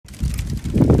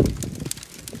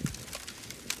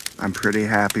I'm pretty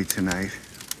happy tonight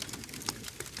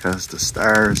because the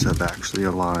stars have actually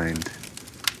aligned.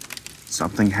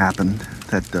 Something happened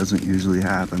that doesn't usually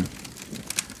happen.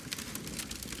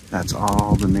 That's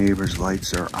all the neighbors'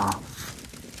 lights are off.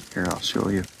 Here, I'll show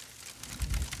you.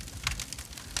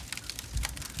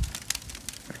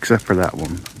 Except for that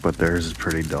one, but theirs is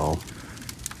pretty dull.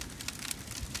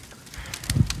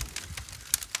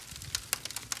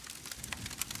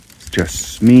 It's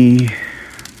just me,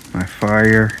 my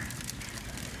fire,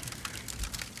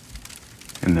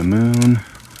 and the moon,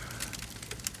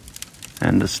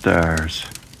 and the stars.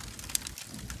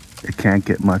 It can't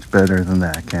get much better than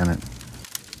that, can it?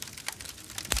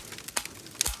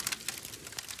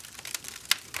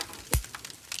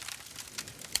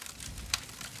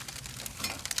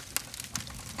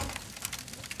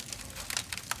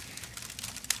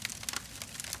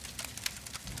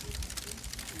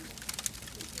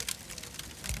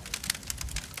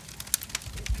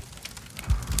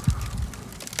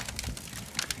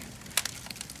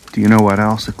 Do you know what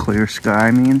else a clear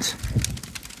sky means?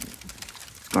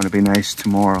 It's going to be nice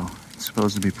tomorrow. It's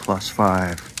supposed to be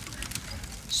 +5.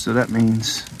 So that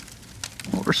means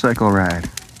motorcycle ride.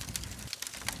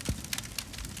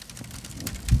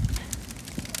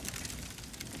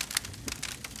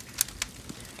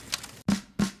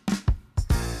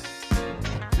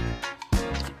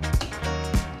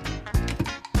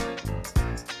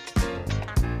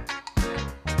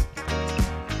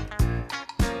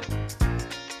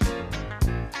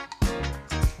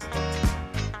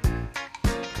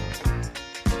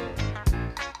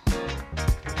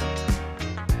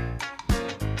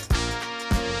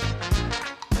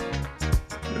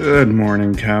 Good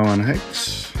morning, Cowan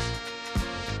Hikes.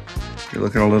 You're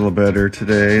looking a little better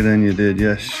today than you did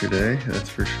yesterday, that's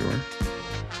for sure.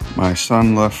 My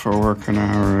son left for work an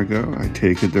hour ago. I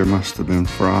take it there must have been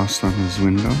frost on his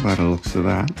window by the looks of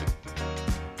that.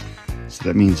 So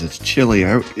that means it's chilly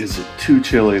out. Is it too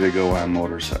chilly to go on a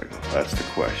motorcycle? That's the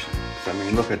question. I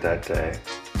mean, look at that day.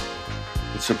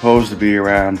 It's supposed to be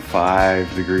around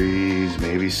 5 degrees,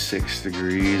 maybe 6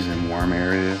 degrees in warm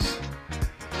areas.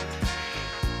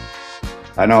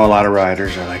 I know a lot of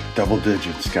riders are like double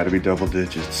digits, gotta be double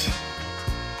digits.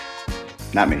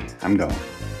 Not me, I'm going.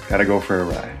 Gotta go for a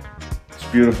ride. It's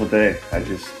a beautiful day, I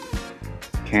just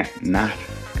can't not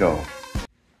go.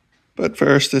 But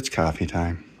first, it's coffee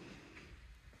time.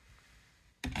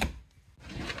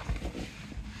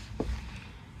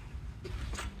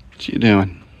 What you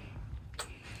doing?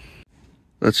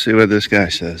 Let's see what this guy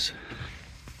says.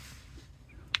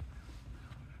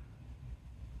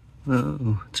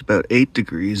 Oh, it's about 8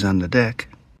 degrees on the deck.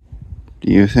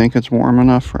 Do you think it's warm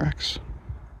enough, Rex?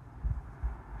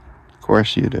 Of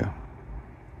course you do.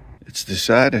 It's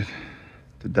decided.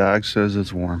 The dog says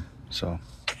it's warm, so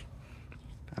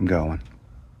I'm going.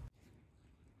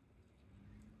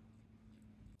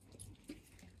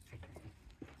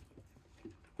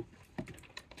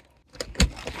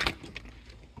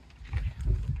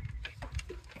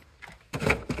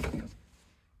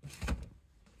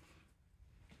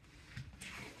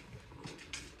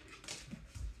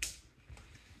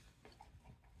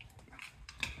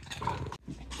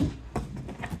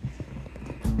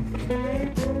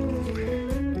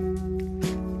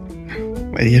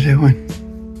 What are you doing?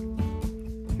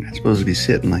 You're not supposed to be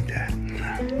sitting like that.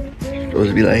 You're supposed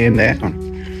to be laying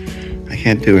down. I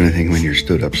can't do anything when you're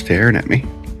stood up staring at me.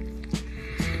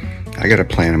 I gotta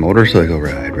plan a motorcycle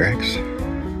ride, Rex.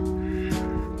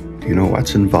 Do you know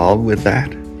what's involved with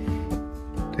that?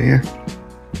 Do you?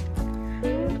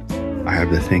 I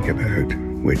have to think about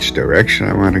which direction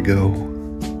I want to go,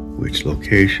 which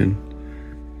location.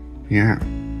 Yeah.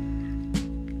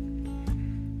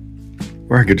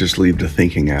 Or I could just leave the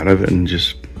thinking out of it and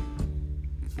just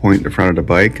point in front of the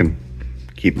bike and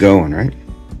keep going, right?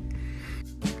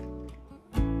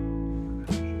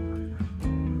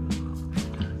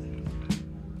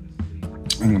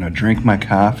 I'm gonna drink my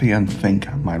coffee and think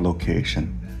on my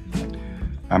location.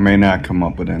 I may not come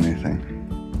up with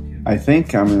anything. I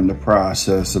think I'm in the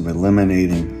process of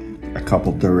eliminating a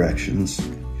couple directions.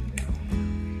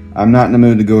 I'm not in the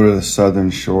mood to go to the southern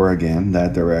shore again,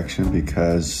 that direction,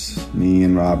 because me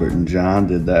and Robert and John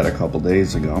did that a couple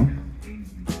days ago.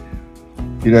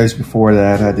 A few days before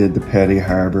that, I did the Petty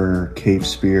Harbor Cape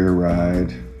Spear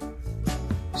ride.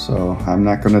 So I'm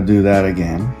not gonna do that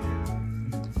again.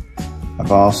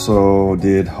 I've also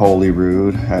did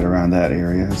Holyrood at around that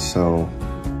area, so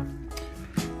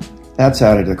that's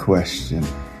out of the question.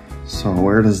 So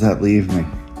where does that leave me?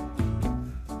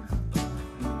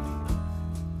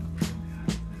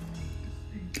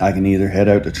 I can either head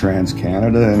out to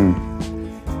Trans-Canada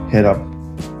and head up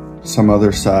some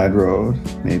other side road.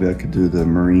 Maybe I could do the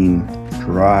Marine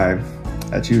Drive.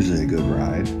 That's usually a good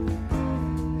ride.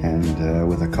 And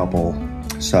with a couple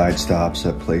side stops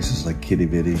at places like Kitty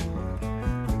Bitty.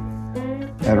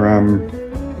 At around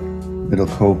Outer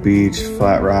Cove Beach,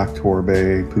 Flat Rock,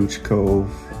 Torbay, Outer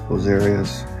Cove, those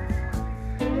areas.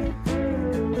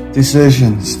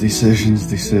 Decisions, decisions,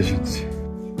 decisions.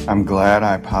 I'm glad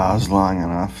I paused long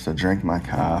enough to drink my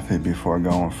coffee before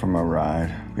going for my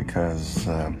ride, because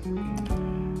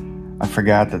I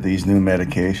forgot that these new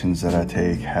medications that I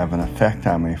take have an effect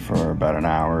on me for about an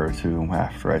hour or two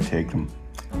after I take them.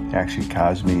 They actually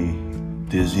cause me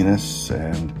dizziness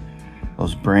and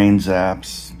those brain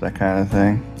zaps, that kind of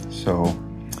thing. So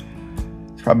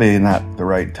it's probably not the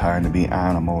right time to be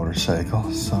on a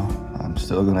motorcycle, so I'm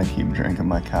still gonna keep drinking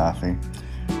my coffee.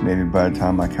 Maybe by the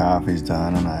time my coffee's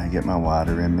done and I get my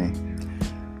water in me,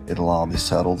 it'll all be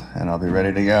settled and I'll be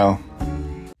ready to go.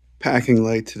 Packing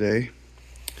light today.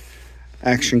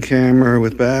 Action camera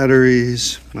with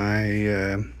batteries,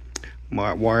 my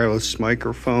wireless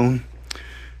microphone,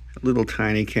 a little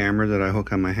tiny camera that I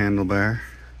hook on my handlebar,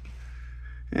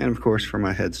 and of course for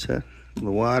my headset, the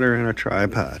water and a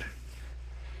tripod.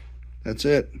 That's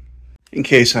it. In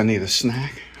case I need a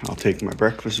snack, I'll take my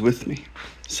breakfast with me.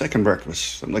 Second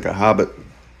breakfast, I'm like a hobbit.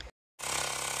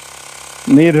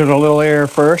 Needed a little air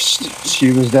first.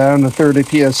 She was down to 30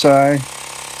 PSI.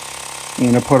 I'm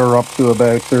gonna put her up to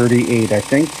about 38, I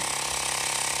think.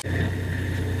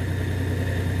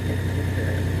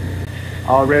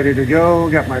 All ready to go,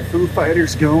 got my Foo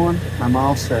Fighters going, I'm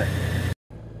all set.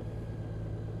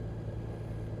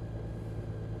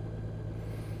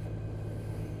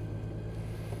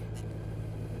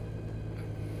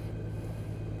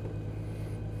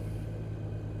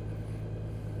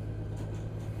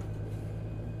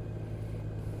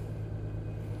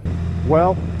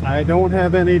 Well, I don't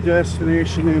have any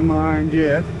destination in mind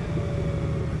yet,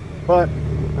 but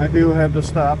I do have to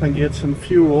stop and get some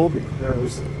fuel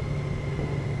because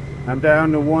I'm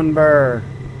down to 1 bar.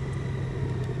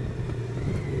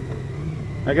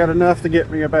 I got enough to get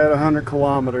me about 100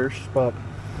 kilometers, but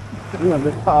I'm going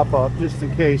to top up just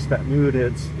in case that mood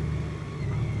hits.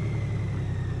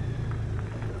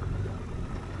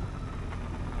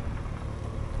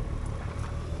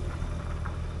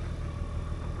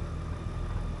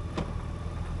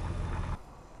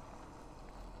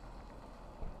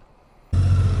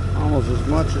 As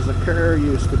much as a car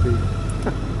used to be.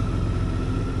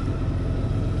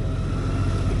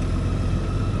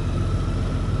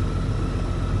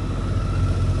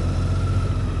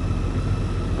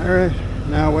 Alright,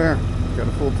 now where? Got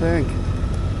a full tank.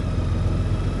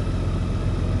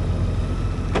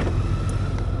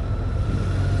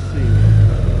 Let's see.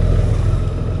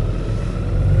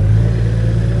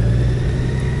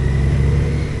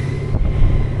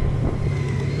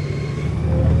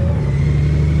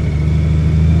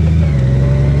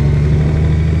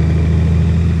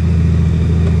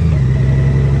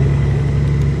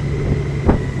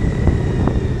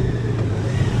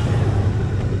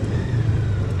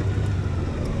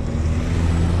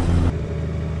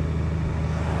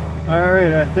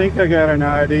 Alright, I think I got an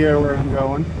idea where I'm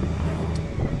going.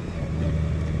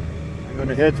 I'm going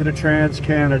to head to the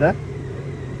Trans-Canada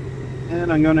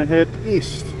and I'm going to head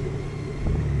east.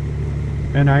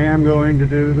 And I am going to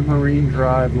do the Marine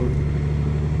Drive loop.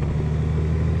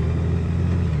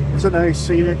 It's a nice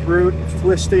scenic route, it's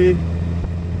twisty.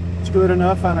 It's good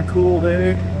enough on a cool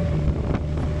day.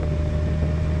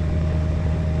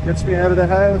 Gets me out of the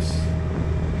house.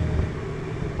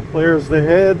 Clears the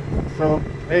head, so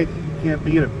hey, you can't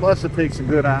beat it. Plus it takes a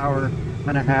good hour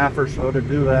and a half or so to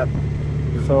do that.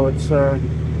 So it's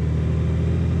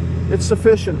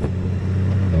sufficient.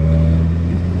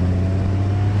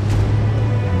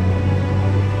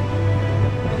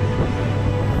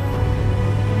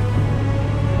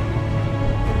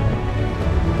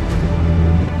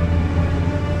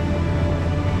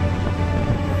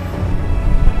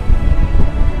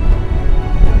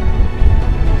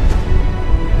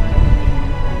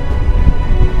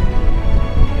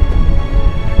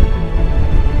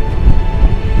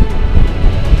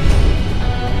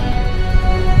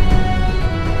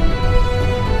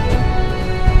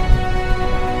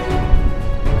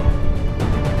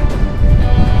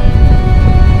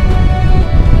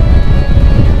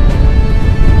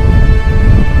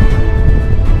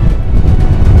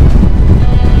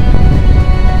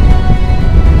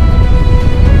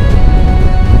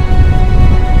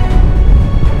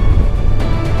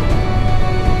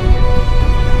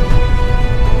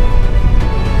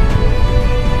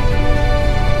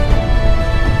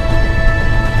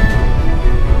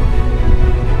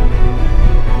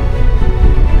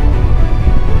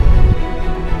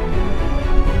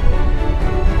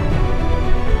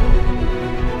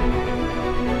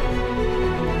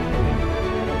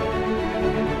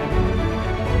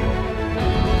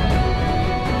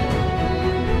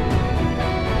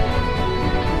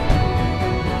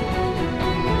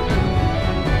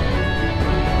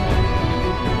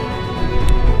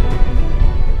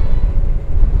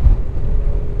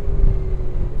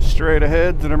 straight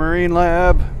ahead to the Marine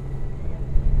Lab.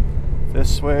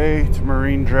 This way to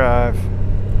Marine Drive.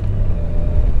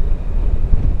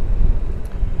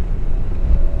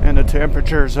 And the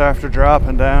temperatures after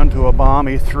dropping down to a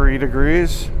balmy 3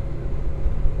 degrees.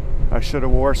 I should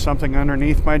have wore something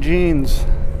underneath my jeans.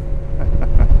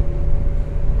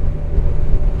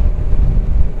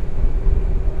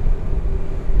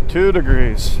 2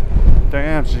 degrees.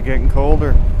 Damn, it's getting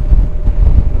colder.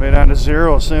 It'll be down to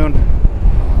 0 soon.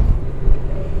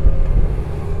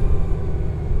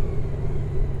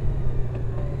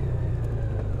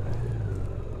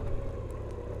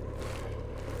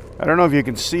 I don't know if you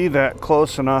can see that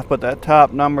close enough, but that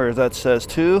top number that says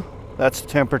 2, that's the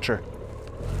temperature.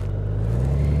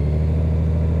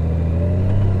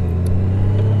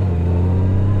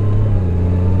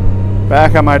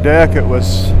 Back on my deck it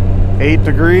was 8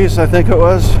 degrees, I think it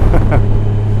was.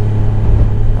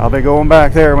 I'll be going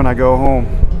back there when I go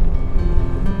home.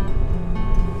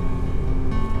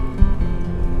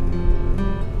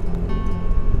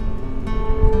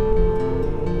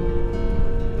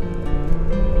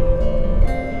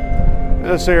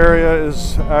 This area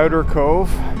is Outer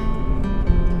Cove.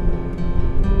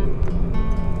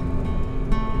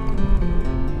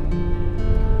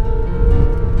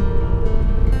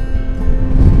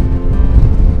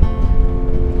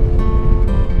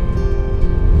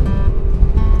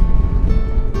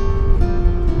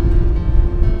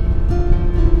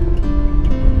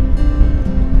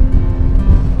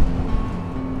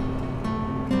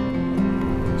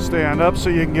 Stand up so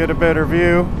you can get a better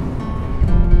view.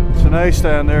 It's nice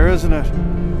down there, isn't it?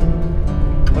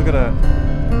 Look at that.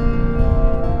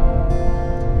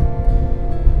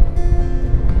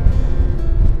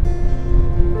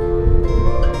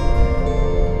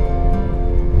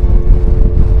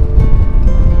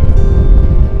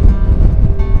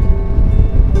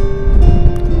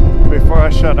 Before I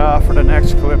shut off for the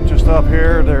next clip, just up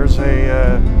here, there's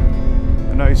a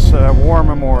nice war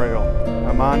memorial,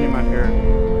 a monument here.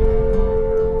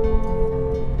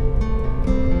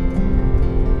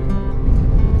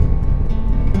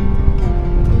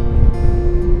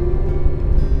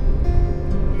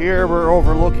 Here we're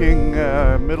overlooking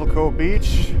Middle Cove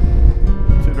Beach.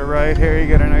 To the right here you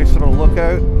get a nice little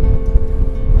lookout.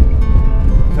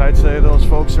 I'd say those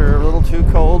folks are a little too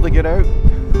cold to get out.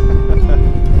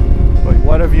 But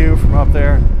what a view from up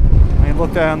there. I mean,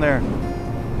 look down there.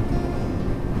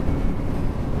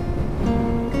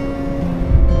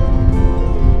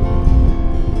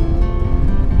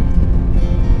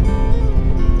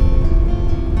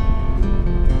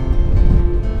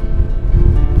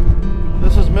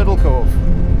 Middle Cove.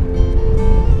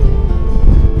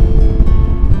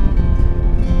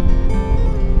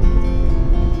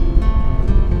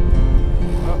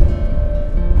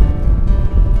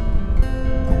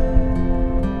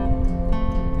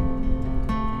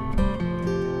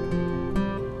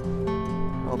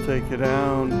 I'll take you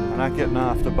down. I'm not getting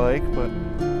off the bike, but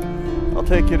I'll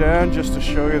take you down just to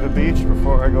show you the beach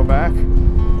before I go back.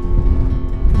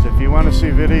 Because if you want to see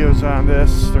videos on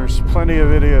this, there's plenty of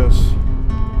videos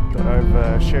that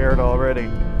I've shared already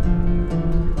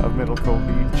of Middle Cove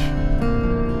Beach.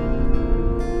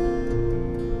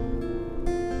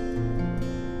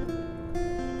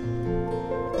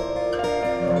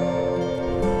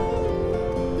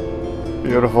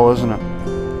 Beautiful, isn't it?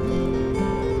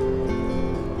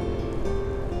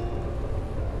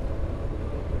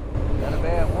 Not a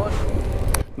bad one.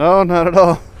 No, not at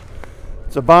all.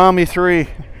 It's a balmy 3.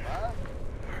 Huh?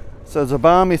 It says a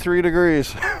balmy 3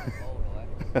 degrees.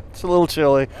 It's a little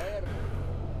chilly.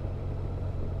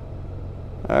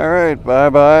 Alright,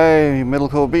 bye-bye Middle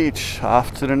Cove Beach.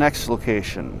 Off to the next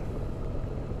location.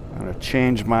 I'm going to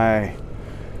change my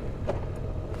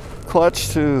clutch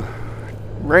to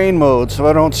rain mode so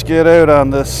I don't skid out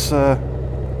on this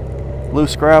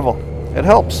loose gravel. It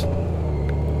helps.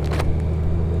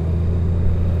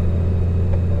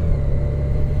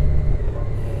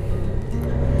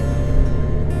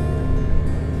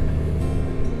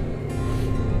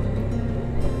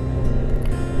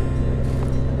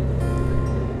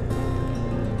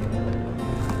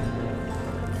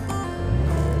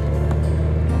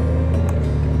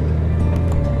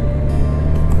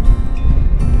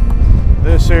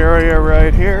 This area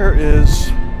right here is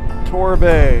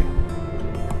Torbay.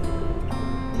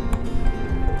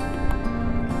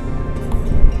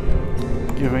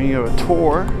 Giving you a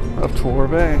tour of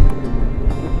Torbay.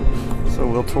 So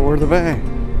we'll tour the bay.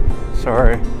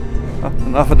 Sorry,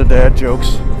 enough of the dad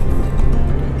jokes.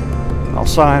 I'll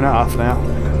sign off now.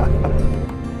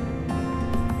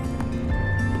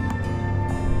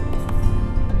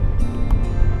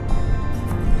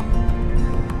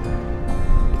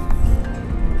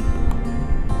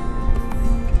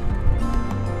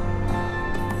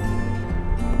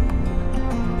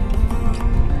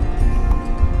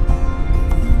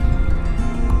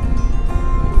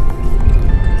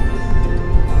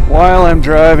 While I'm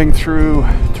driving through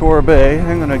Torbay,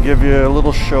 I'm going to give you a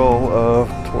little show of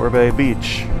Torbay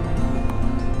Beach,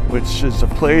 which is a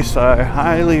place I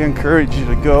highly encourage you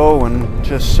to go and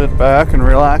just sit back and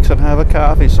relax and have a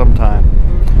coffee sometime.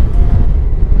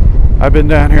 I've been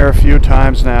down here a few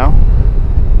times now.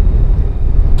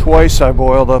 Twice I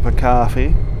boiled up a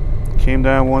coffee. Came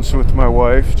down once with my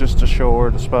wife just to show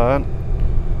her the spot.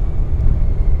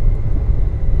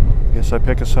 Guess I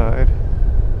pick a side.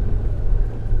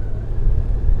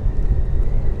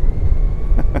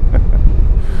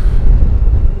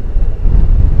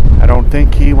 I don't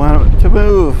think he wanted to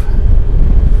move.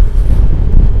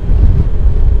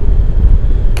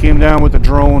 Came down with the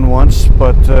drone once,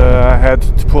 but I had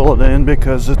to pull it in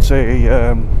because it's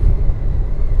a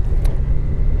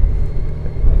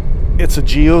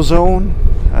geozone.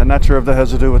 I'm not sure if that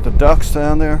has to do with the ducks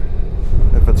down there,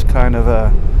 if it's kind of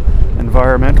a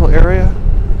environmental area,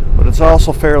 but it's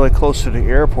also fairly close to the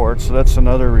airport, so that's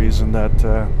another reason that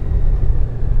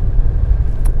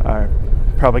I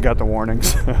probably got the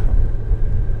warnings.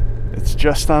 It's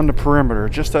just on the perimeter,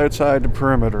 just outside the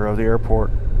perimeter of the airport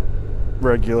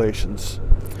regulations.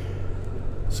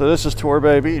 So this is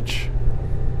Torbay Beach.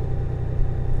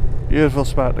 Beautiful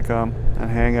spot to come and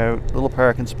hang out. Little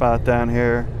parking spot down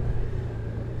here.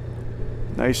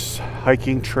 Nice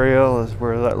hiking trail is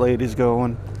where that lady's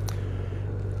going.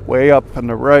 Way up on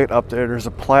the right up there's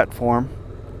a platform.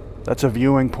 That's a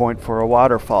viewing point for a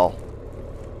waterfall.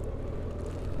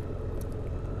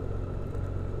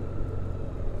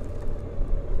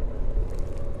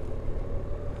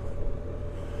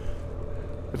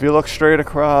 If you look straight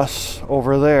across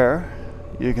over there,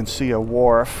 you can see a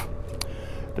wharf.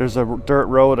 There's a dirt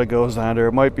road that goes down there.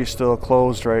 It might be still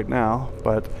closed right now,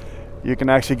 but you can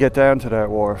actually get down to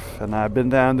that wharf. And I've been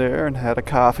down there and had a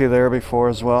coffee there before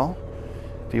as well.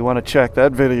 If you want to check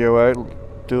that video out,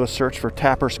 do a search for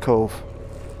Tapper's Cove.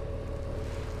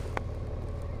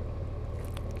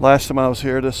 Last time I was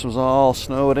here, this was all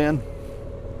snowed in.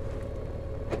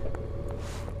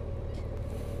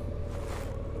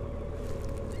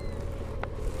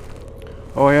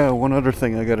 Oh yeah, one other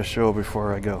thing I gotta show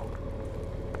before I go.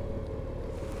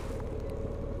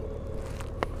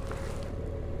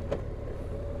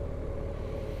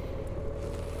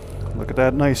 Look at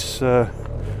that nice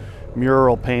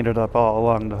mural painted up all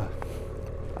along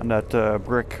on that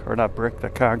brick, or not brick,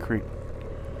 that concrete.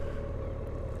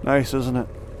 Nice, isn't it?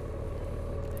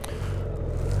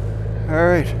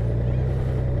 Alright,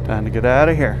 time to get out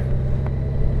of here.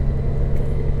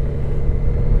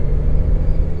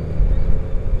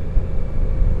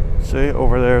 See,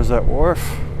 over there's that wharf.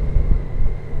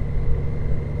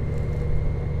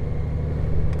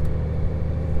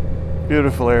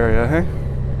 Beautiful area, hey?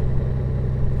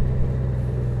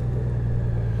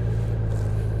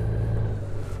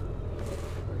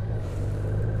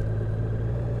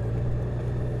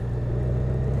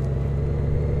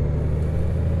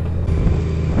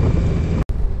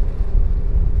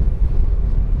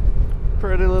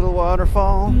 Pretty little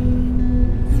waterfall.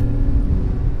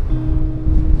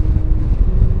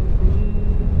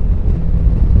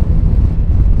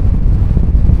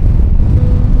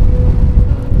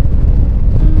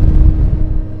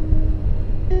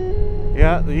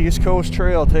 Yeah, the East Coast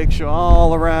Trail takes you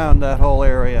all around that whole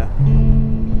area.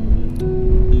 You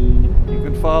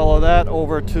can follow that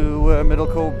over to Middle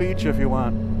Cove Beach if you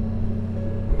want.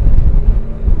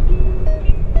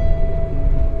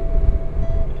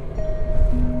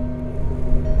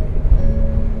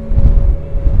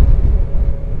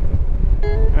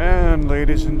 And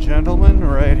ladies and gentlemen,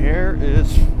 right here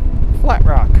is Flat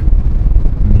Rock.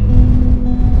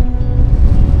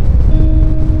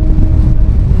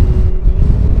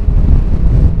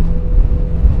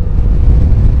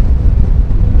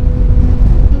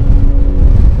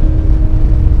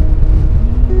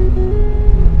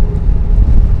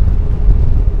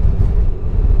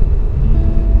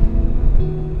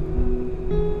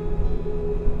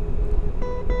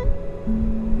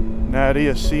 Now do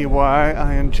you see why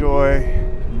I enjoy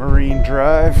Marine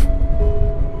Drive?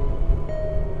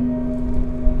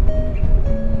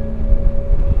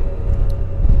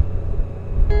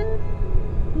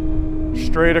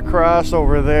 Straight across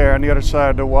over there on the other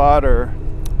side of the water,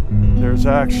 there's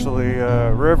actually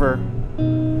a river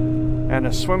and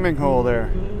a swimming hole there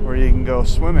where you can go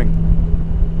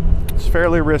swimming. It's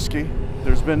fairly risky.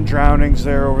 There's been drownings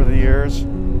there over the years.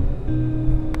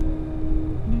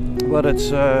 But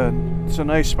it's a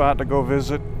nice spot to go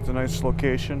visit. It's a nice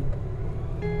location.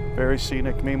 Very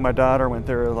scenic. Me and my daughter went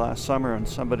there last summer and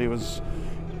somebody was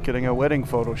getting a wedding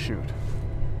photo shoot.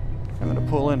 I'm going to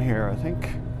pull in here, I think.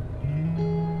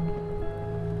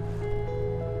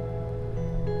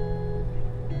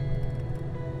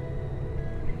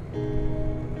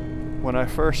 when I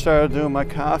first started doing my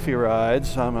coffee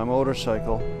rides on my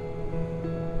motorcycle,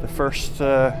 the first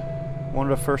one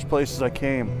of the first places I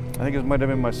came, I think it might have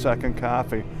been my second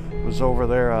coffee, was over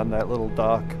there on that little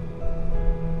dock.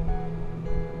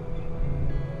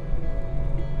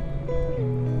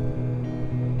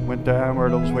 Went down where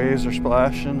those waves are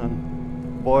splashing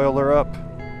and boiled her up.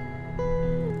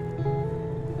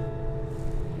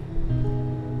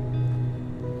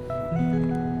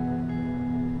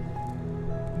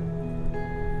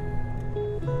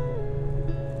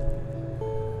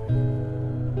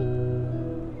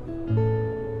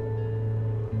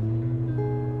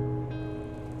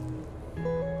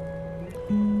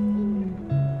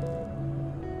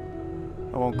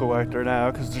 I won't go out there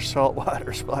now because there's salt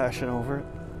water splashing over it.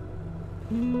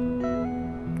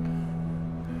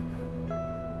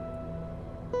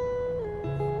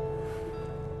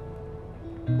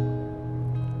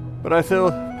 But I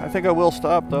think I will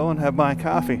stop though and have my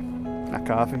coffee. Not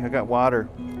coffee, I got water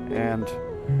and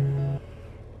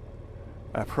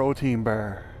a protein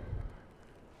bar.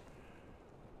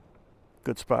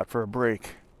 Good spot for a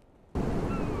break.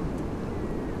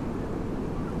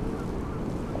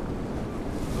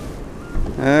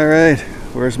 All right,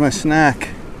 where's my snack?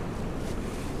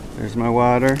 There's my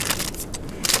water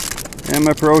and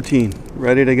my protein,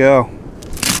 ready to go.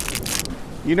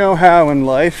 You know how in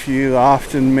life you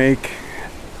often make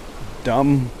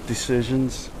dumb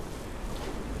decisions?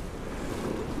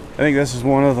 I think this is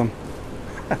one of them.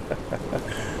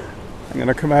 I'm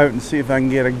gonna come out and see if I can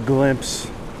get a glimpse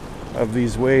of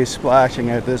these waves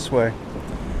splashing out this way.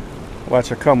 Watch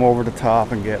her come over the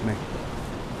top and get me.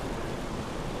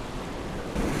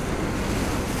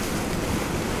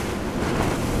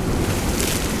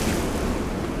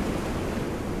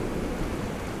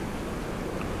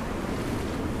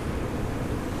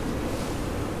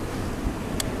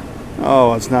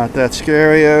 Oh, it's not that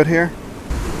scary out here.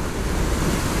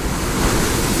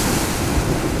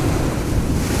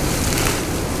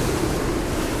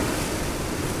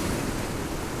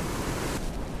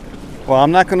 Well,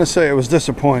 I'm not going to say it was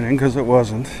disappointing because it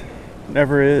wasn't.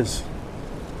 Never is.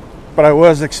 But I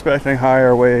was expecting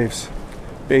higher waves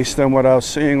based on what I was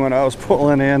seeing when I was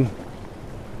pulling in.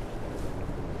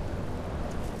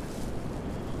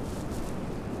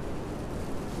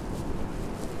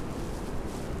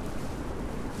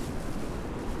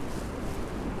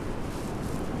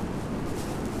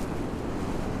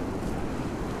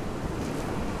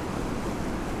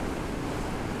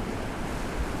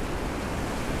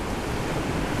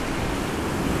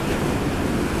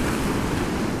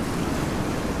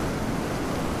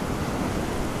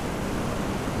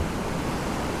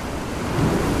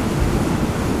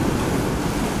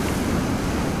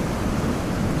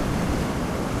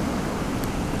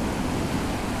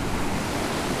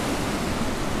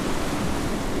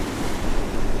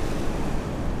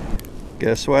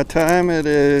 Guess what time it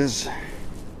is?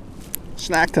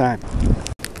 Snack time.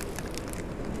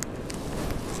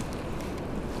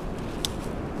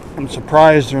 I'm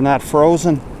surprised they're not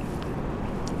frozen.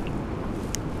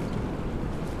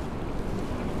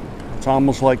 It's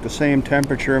almost like the same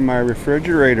temperature in my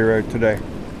refrigerator out today.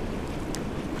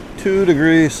 2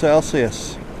 degrees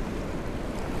Celsius.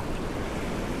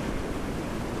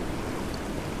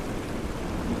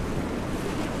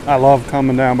 I love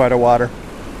coming down by the water.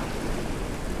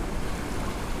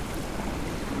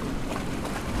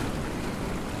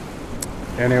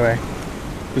 Anyway,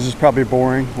 this is probably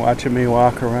boring, watching me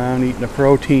walk around eating a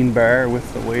protein bar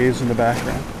with the waves in the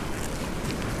background.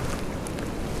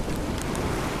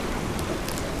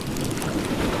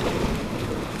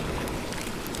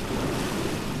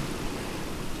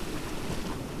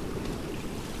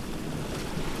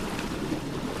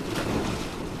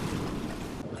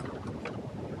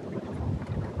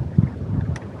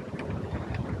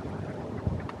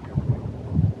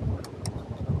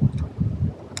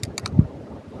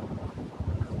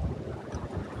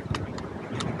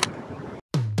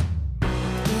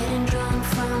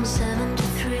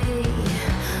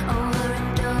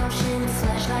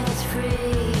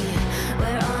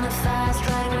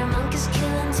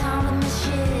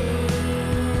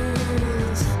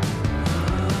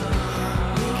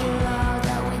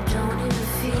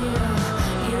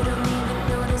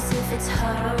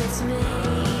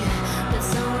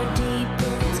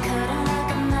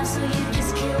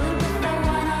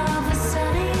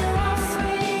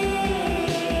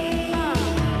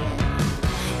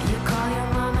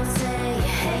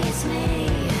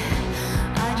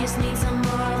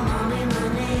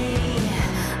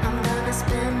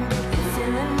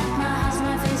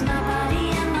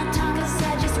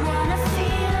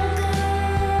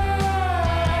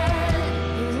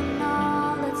 Isn't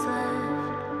all that's left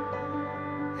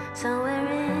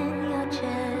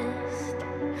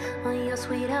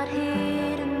sweetheart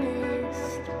hit and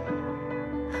missed.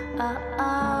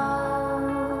 Uh-oh.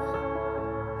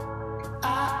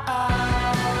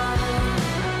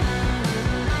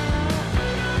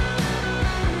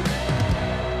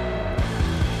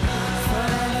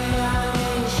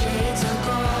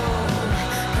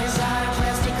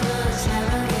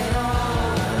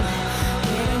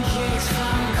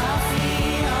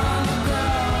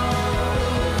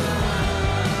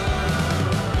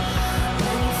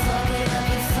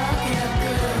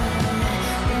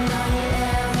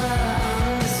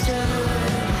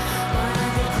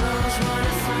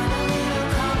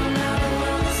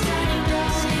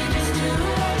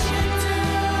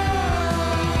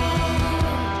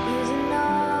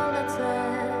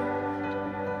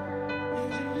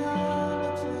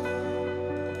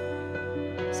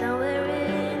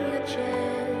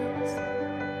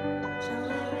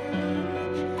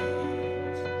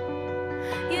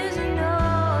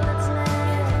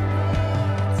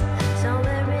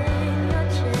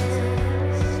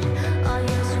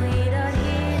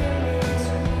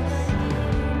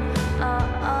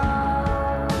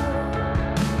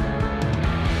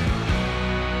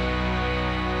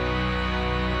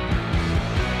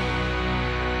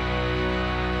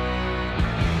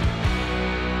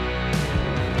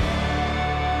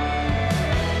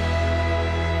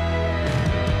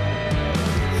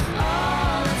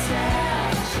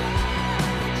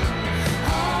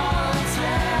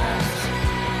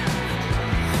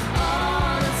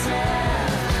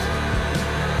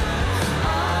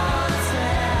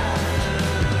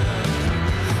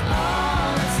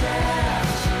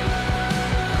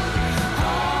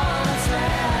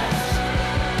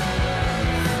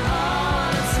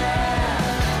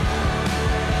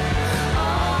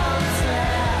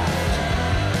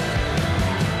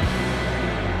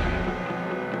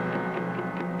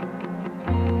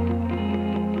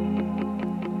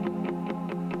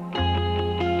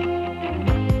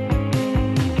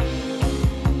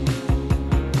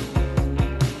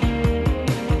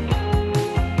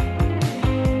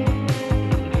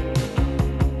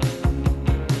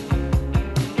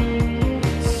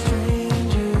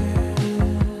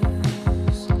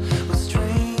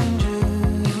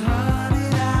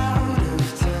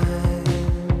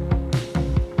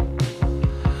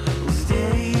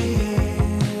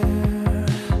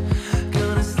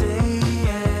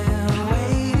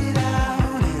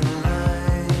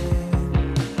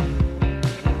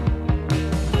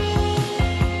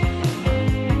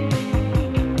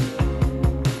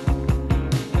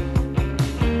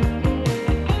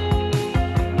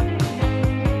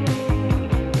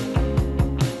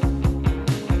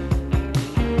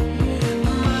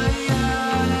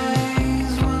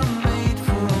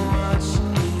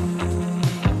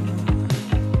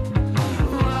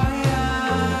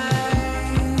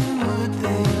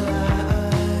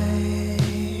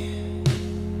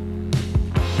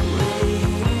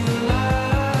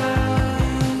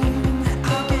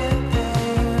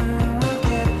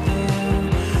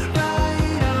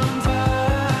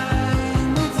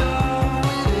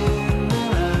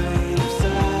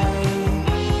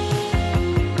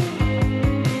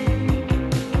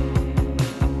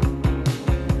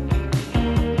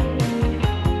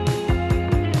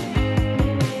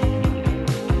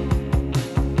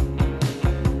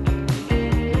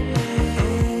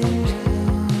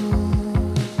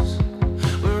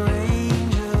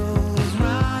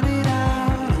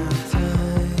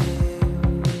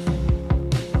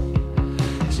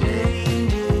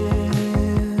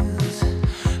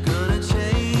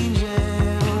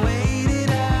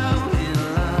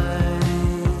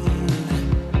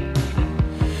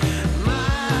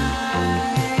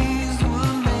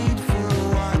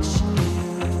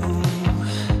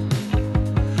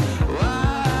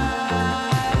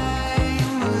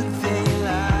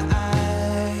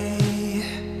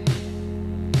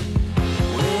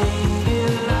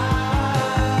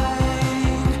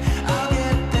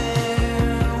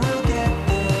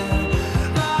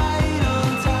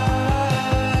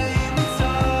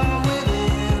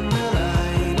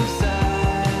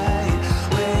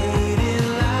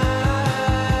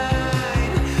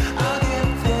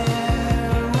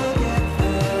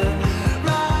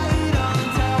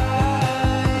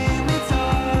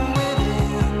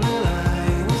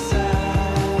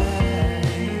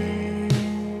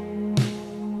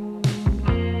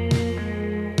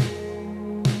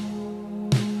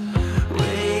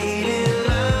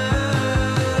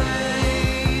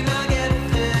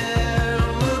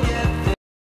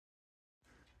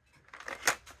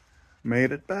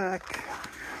 Made it back.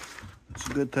 It's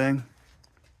a good thing.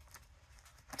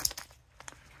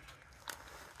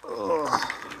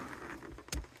 Ugh.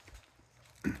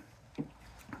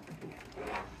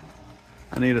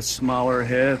 need a smaller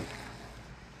head.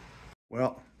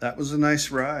 Well, that was a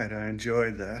nice ride. I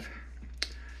enjoyed that.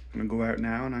 I'm gonna go out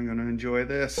now and I'm gonna enjoy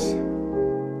this.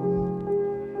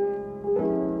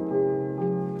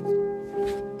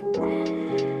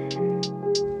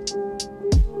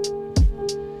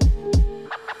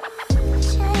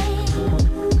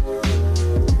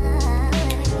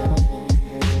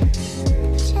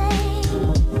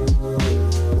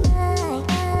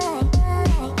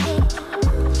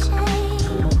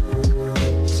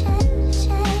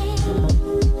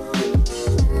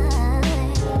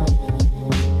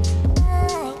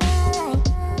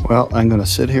 Well, I'm going to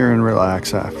sit here and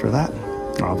relax after that,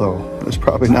 although there's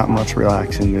probably not much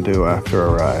relaxing to do after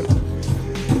a ride.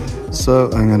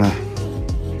 So I'm going to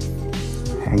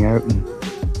hang out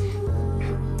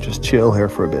and just chill here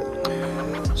for a bit.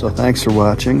 So thanks for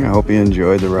watching. I hope you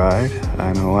enjoyed the ride.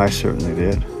 I know I certainly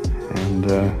did.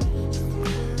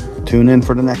 And tune in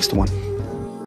for the next one.